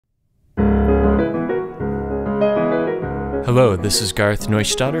Hello, this is Garth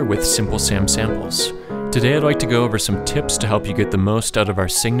Neustadter with Simple Sam Samples. Today I'd like to go over some tips to help you get the most out of our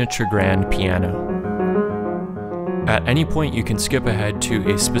signature grand piano. At any point you can skip ahead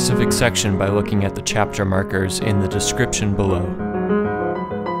to a specific section by looking at the chapter markers in the description below.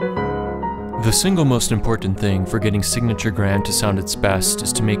 The single most important thing for getting signature grand to sound its best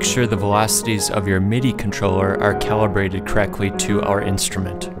is to make sure the velocities of your Midi controller are calibrated correctly to our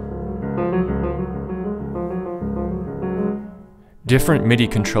instrument. Different Midi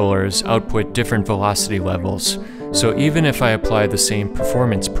controllers output different velocity levels, so even if I apply the same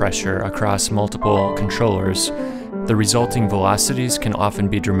performance pressure across multiple controllers, the resulting velocities can often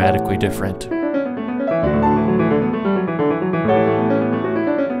be dramatically different.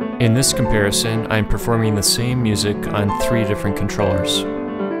 In this comparison, I'm performing the same music on 3 different controllers.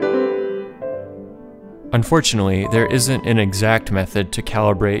 Unfortunately, there isn't an exact method to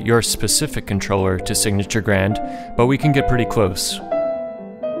calibrate your specific controller to signature grand, but we can get pretty close.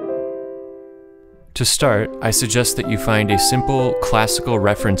 To start, I suggest that you find a simple classical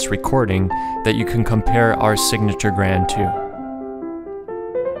reference recording that you can compare our signature grand to.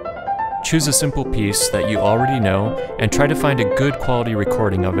 Choose a simple piece that you already know and try to find a good quality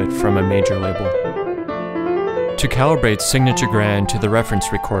recording of it from a major label. To calibrate signature grand to the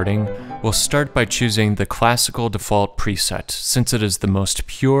reference recording, we'll start by choosing the classical default preset, since it is the most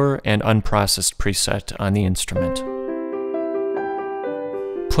pure and unprocessed preset on the instrument.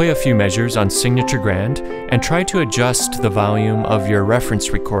 Play a few measures on signature grand and try to adjust the volume of your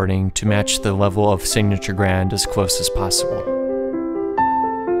reference recording to match the level of signature grand as close as possible.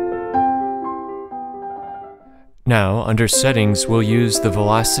 Now, under Settings, we'll use the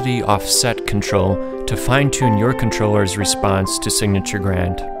Velocity Offset control to fine-tune your controller's response to signature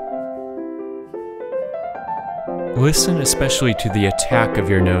grand. Listen especially to the attack of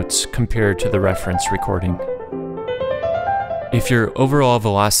your notes compared to the reference recording. If your overall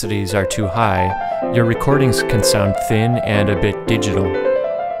velocities are too high, your recordings can sound thin and a bit digital.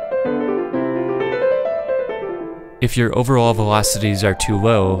 If your overall velocities are too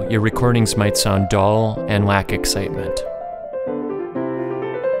low, your recordings might sound dull and lack excitement.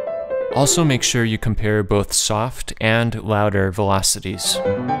 Also make sure you compare both soft and louder velocities.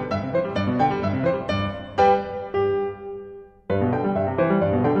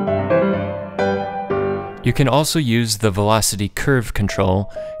 You can also use the velocity curve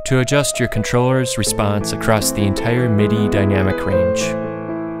control to adjust your controller's response across the entire Midi dynamic range,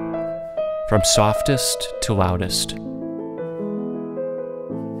 from softest to loudest.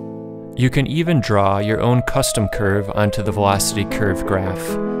 You can even draw your own custom curve onto the velocity curve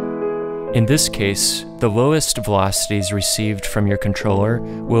graph. In this case, the lowest velocities received from your controller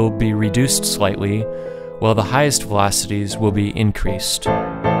will be reduced slightly, while the highest velocities will be increased.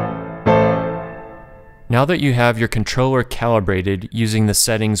 Now that you have your controller calibrated using the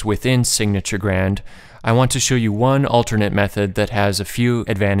settings within signature grand, I want to show you one alternate method that has a few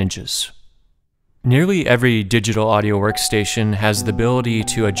advantages. Nearly every digital audio workstation has the ability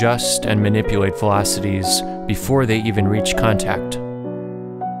to adjust and manipulate velocities before they even reach contact.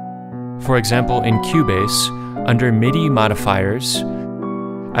 For example, in Cubase, under Midi modifiers,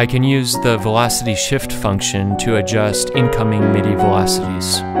 I can use the velocity shift function to adjust incoming Midi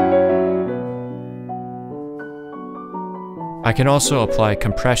velocities. I can also apply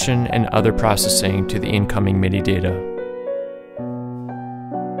compression and other processing to the incoming Midi data.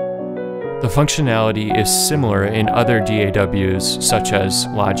 The functionality is similar in other DAWs such as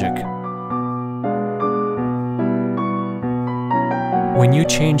Logic. When you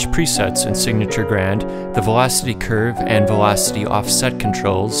change presets in signature grand, the velocity curve and velocity offset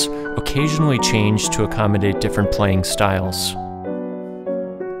controls occasionally change to accommodate different playing styles.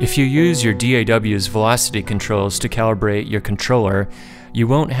 If you use your DAW's velocity controls to calibrate your controller, you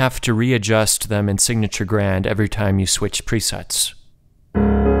won't have to readjust them in signature grand every time you switch presets.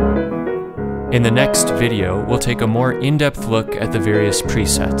 In the next video, we'll take a more in-depth look at the various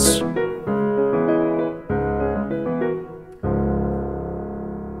presets.